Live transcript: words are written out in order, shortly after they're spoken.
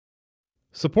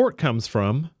Support comes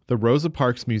from the Rosa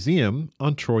Parks Museum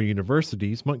on Troy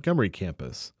University's Montgomery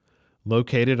campus.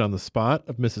 Located on the spot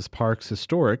of Mrs. Parks'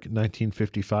 historic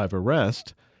 1955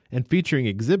 arrest and featuring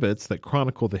exhibits that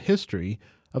chronicle the history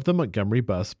of the Montgomery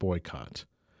bus boycott.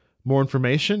 More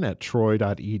information at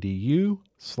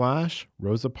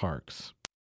troy.edu/Rosa Parks.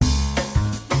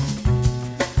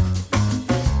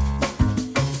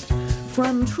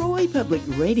 From Troy Public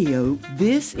Radio,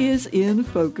 this is In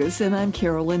Focus, and I'm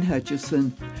Carolyn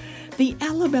Hutchison. The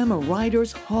Alabama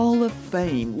Writers Hall of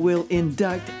Fame will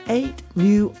induct 8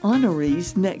 new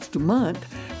honorees next month,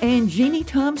 and Jeannie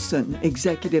Thompson,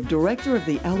 Executive Director of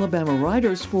the Alabama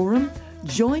Writers Forum,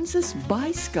 joins us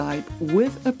by Skype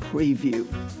with a preview.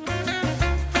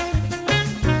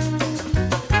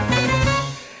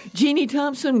 Jeannie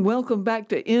Thompson, welcome back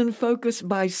to In Focus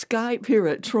by Skype here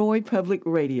at Troy Public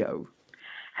Radio.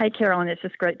 Hey, Carolyn, it's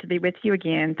just great to be with you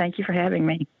again. Thank you for having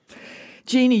me.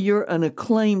 Jeannie, you're an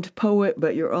acclaimed poet,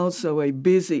 but you're also a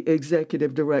busy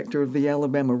executive director of the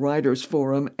Alabama Writers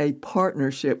Forum, a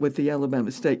partnership with the Alabama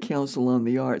State Council on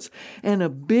the Arts. And a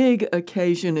big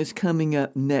occasion is coming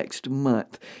up next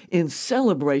month in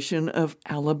celebration of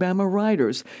Alabama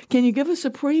writers. Can you give us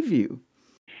a preview?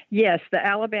 Yes, the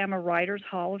Alabama Writers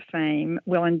Hall of Fame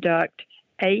will induct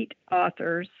 8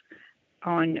 authors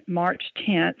on March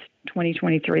 10th,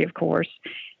 2023, of course,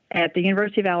 at the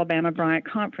University of Alabama Bryant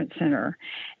Conference Center.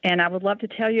 And I would love to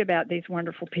tell you about these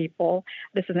wonderful people.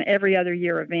 This is an every other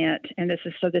year event, and this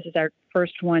is our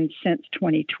first one since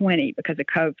 2020 because of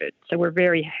COVID. So we're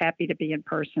very happy to be in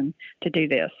person to do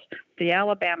this. The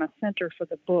Alabama Center for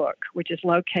the Book, which is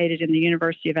located in the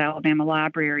University of Alabama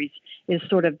Libraries, is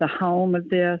sort of the home of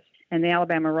this, and the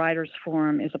Alabama Writers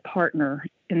Forum is a partner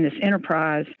in this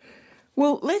enterprise.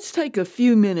 Well, let's take a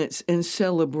few minutes and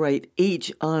celebrate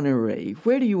each honoree.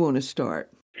 Where do you want to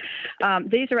start?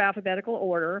 These are alphabetical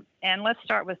order, and let's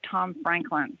start with Tom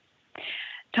Franklin.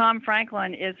 Tom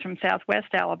Franklin is from Southwest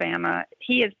Alabama.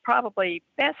 He is probably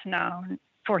best known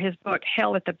for his book,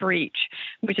 Hell at the Breach,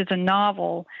 which is a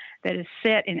novel that is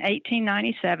set in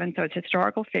 1897, so it's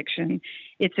historical fiction.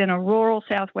 It's in a rural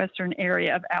southwestern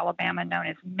area of Alabama known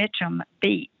as Mitcham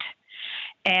Beat.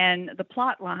 And the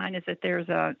plot line is that there's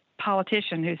a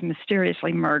politician who's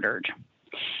mysteriously murdered.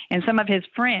 And some of his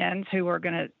friends who are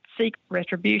going to seek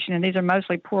retribution, and these are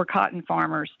mostly poor cotton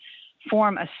farmers,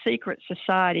 form a secret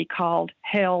society called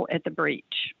Hell at the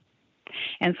Breach.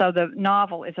 And so the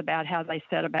novel is about how they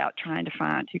set about trying to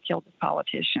find who killed the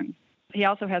politician. He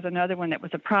also has another one that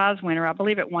was a prize winner. I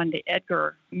believe it won the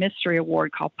Edgar Mystery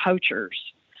Award called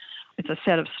Poachers. It's a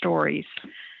set of stories.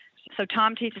 So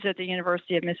Tom teaches at the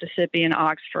University of Mississippi in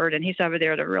Oxford, and he's over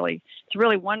there it's a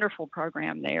really wonderful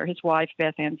program there. His wife,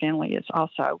 Beth Ann Finley, is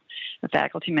also a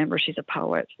faculty member. She's a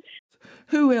poet.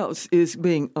 Who else is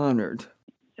being honored?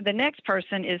 The next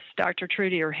person is Dr.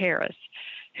 Trudier Harris,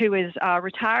 who is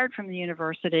retired from the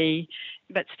university,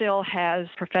 but still has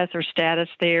professor status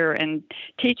there and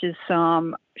teaches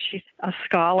some. She's a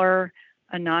scholar,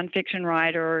 a nonfiction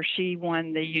writer. She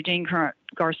won the Eugene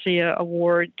Garcia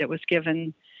Award that was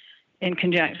given in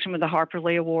conjunction with the Harper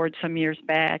Lee Award some years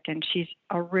back, and she's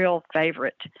a real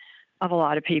favorite of a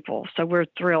lot of people. So we're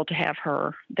thrilled to have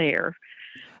her there.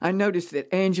 I noticed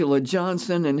that Angela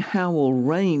Johnson and Howell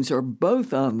Raines are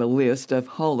both on the list of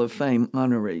Hall of Fame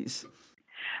honorees.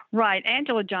 Right.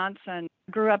 Angela Johnson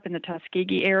grew up in the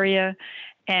Tuskegee area,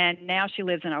 and now she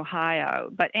lives in Ohio.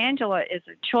 But Angela is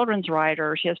a children's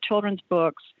writer. She has children's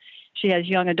books. She has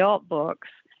young adult books.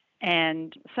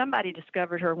 And somebody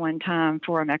discovered her one time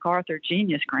for a MacArthur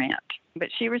Genius Grant. But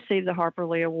she received the Harper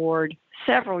Lee Award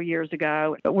several years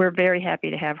ago, but we're very happy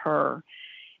to have her.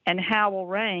 And Howell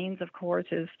Raines, of course,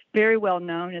 is very well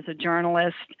known as a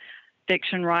journalist,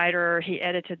 fiction writer. He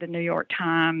edited the New York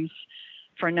Times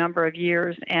for a number of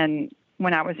years. And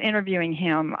when I was interviewing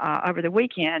him over the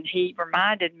weekend, he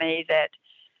reminded me that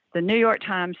the New York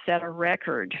Times set a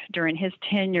record during his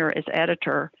tenure as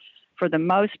editor for the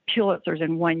most Pulitzers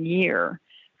in one year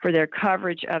for their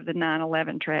coverage of the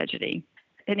 9/11 tragedy.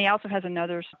 And he also has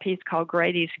another piece called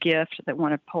Grady's Gift that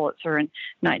won a Pulitzer in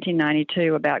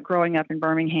 1992 about growing up in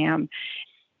Birmingham.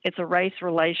 It's a race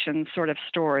relations sort of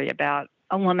story about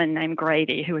a woman named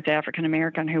Grady who was African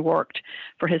American who worked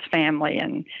for his family.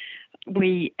 And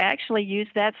we actually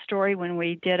used that story when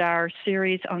we did our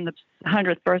series on the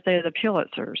 100th birthday of the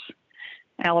Pulitzers.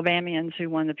 Alabamians who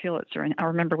won the Pulitzer, and I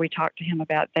remember we talked to him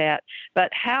about that.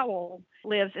 But Howell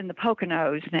lives in the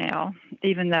Poconos now,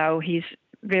 even though he's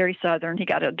very Southern. He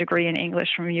got a degree in English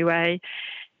from UA,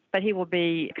 but he will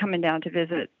be coming down to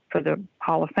visit for the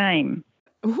Hall of Fame.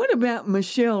 What about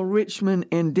Michelle Richmond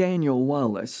and Daniel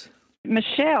Wallace?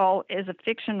 Michelle is a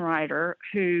fiction writer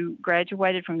who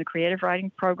graduated from the creative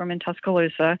writing program in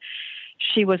Tuscaloosa.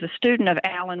 She was a student of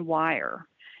Alan Weir.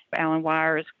 Alan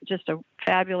Weir is just a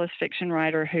fabulous fiction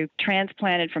writer who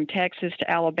transplanted from Texas to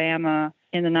Alabama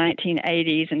in the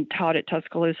 1980s and taught at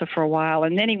Tuscaloosa for a while,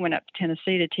 and then he went up to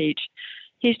Tennessee to teach.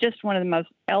 He's just one of the most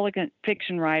elegant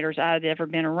fiction writers I've ever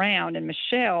been around, and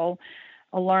Michelle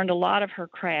learned a lot of her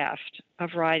craft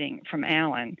of writing from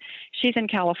Alan. She's in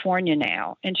California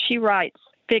now, and she writes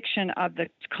fiction of the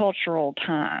cultural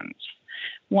times.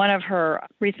 One of her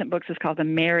recent books is called The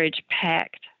Marriage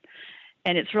Pact,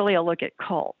 and it's really a look at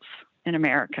cults in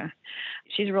America.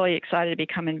 She's really excited to be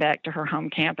coming back to her home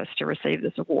campus to receive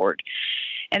this award.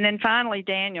 And then finally,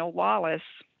 Daniel Wallace.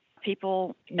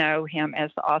 People know him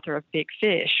as the author of Big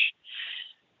Fish,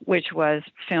 which was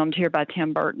filmed here by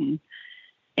Tim Burton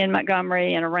in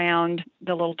Montgomery and around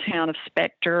the little town of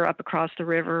Spector up across the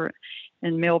river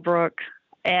in Millbrook.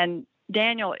 And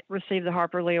Daniel received the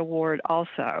Harper Lee Award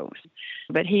also.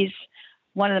 But he's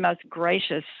one of the most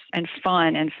gracious and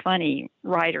fun and funny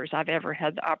writers I've ever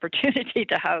had the opportunity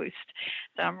to host.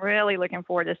 So I'm really looking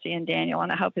forward to seeing Daniel,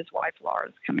 and I hope his wife Laura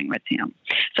is coming with him.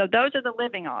 So those are the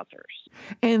living authors.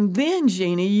 And then,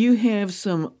 Jeannie, you have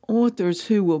some authors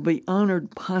who will be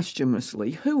honored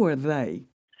posthumously. Who are they?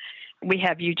 We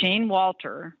have Eugene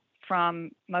Walter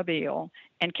from Mobile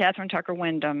and Catherine Tucker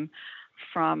Wyndham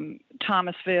from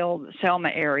Thomasville, the Selma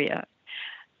area.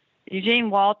 Eugene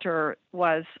Walter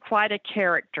was quite a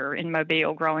character in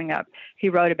Mobile growing up. He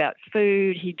wrote about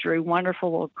food. He drew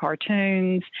wonderful little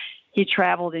cartoons. He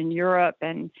traveled in Europe,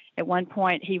 and at one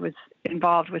point he was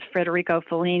involved with Federico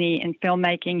Fellini in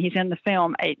filmmaking. He's in the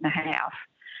film 8½.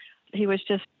 He was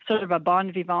just sort of a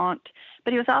bon vivant,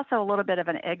 but he was also a little bit of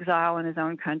an exile in his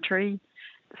own country.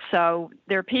 So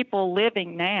there are people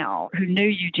living now who knew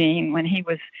Eugene when he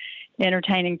was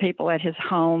entertaining people at his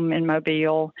home in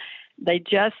Mobile. They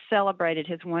just celebrated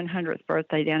his 100th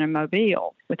birthday down in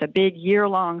Mobile with a big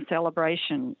year-long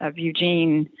celebration of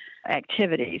Eugene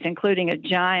activities, including a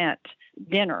giant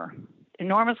dinner,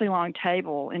 enormously long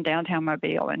table in downtown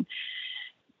Mobile. And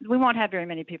we won't have very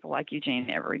many people like Eugene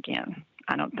ever again,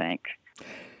 I don't think.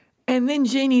 And then,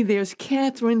 Jeannie, there's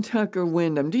Catherine Tucker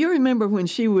Wyndham. Do you remember when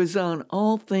she was on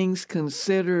All Things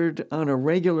Considered on a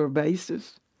regular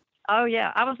basis? Oh,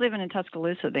 yeah. I was living in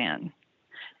Tuscaloosa then.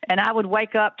 And I would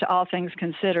wake up to All Things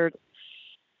Considered.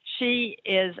 She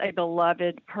is a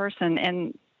beloved person.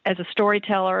 And as a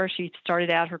storyteller, she started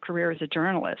out her career as a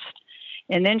journalist.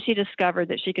 And then she discovered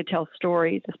that she could tell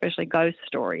stories, especially ghost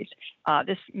stories.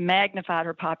 This magnified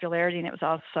her popularity, and it was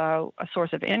also a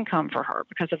source of income for her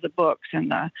because of the books and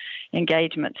the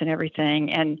engagements and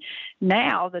everything. And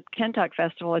now the Kentuck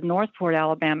Festival in Northport,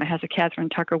 Alabama, has a Catherine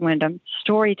Tucker Wyndham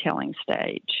storytelling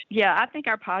stage. Yeah, I think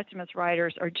our posthumous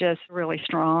writers are just really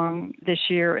strong this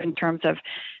year in terms of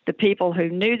the people who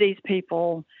knew these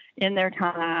people in their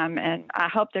time, and I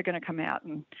hope they're going to come out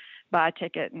and buy a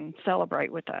ticket and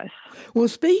celebrate with us. Well,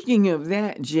 speaking of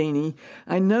that, Jeannie,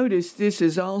 I noticed this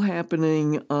is all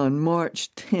happening on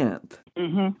March 10th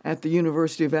at the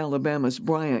University of Alabama's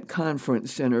Bryant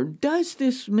Conference Center. Does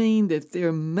this mean that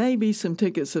there may be some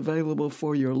tickets available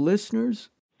for your listeners?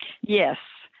 Yes,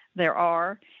 there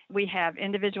are. We have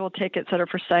individual tickets that are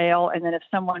for sale, and then if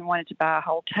someone wanted to buy a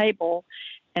whole table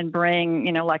and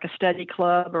bring, like a study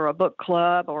club or a book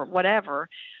club or whatever,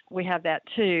 we have that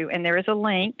too. And there is a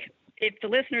link. If the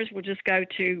listeners will just go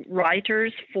to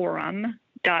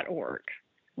writersforum.org.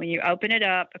 When you open it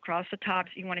up, across the top,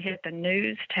 you want to hit the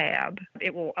News tab.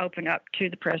 It will open up to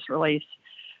the press release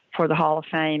for the Hall of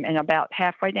Fame, and about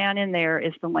halfway down in there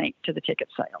is the link to the ticket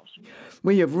sales.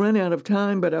 We have run out of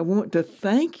time, but I want to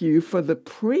thank you for the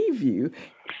preview.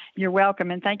 You're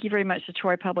welcome, and thank you very much to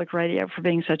Troy Public Radio for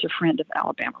being such a friend of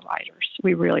Alabama writers.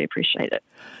 We really appreciate it.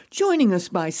 Joining us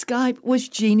by Skype was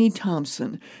Jeannie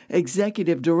Thompson,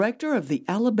 Executive Director of the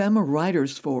Alabama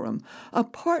Writers Forum, a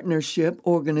partnership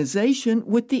organization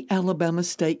with the Alabama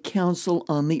State Council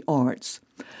on the Arts.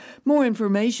 More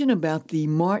information about the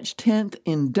March 10th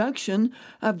induction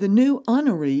of the new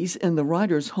honorees in the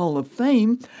Writers Hall of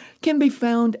Fame can be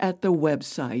found at the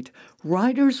website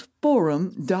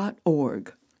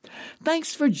writersforum.org.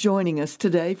 Thanks for joining us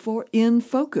today for In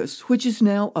Focus, which is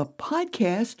now a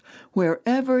podcast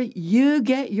wherever you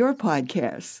get your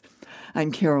podcasts.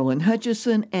 I'm Carolyn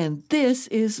Hutchison, and this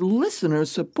is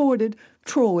listener-supported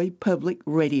Troy Public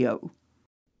Radio.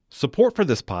 Support for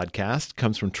this podcast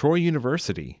comes from Troy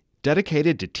University,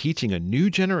 dedicated to teaching a new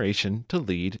generation to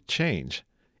lead change.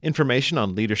 Information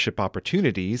on leadership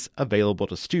opportunities available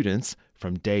to students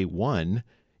from day one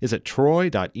is at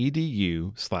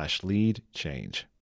troy.edu/leadchange.